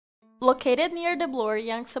Located near the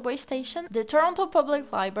Bloor-Yonge subway station, the Toronto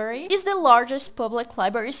Public Library is the largest public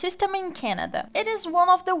library system in Canada. It is one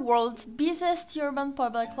of the world's busiest urban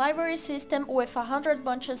public library systems with 100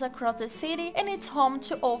 branches across the city, and it's home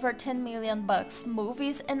to over 10 million books,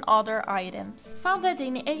 movies, and other items. Founded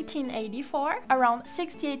in 1884, around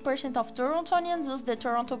 68% of Torontonians use the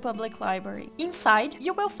Toronto Public Library. Inside,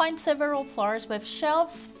 you will find several floors with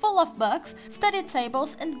shelves full of books, study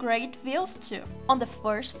tables, and great views too. On the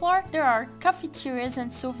first floor, there are cafeterias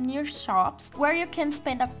and souvenir shops where you can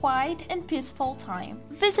spend a quiet and peaceful time.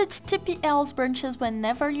 Visit TPL's branches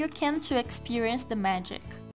whenever you can to experience the magic.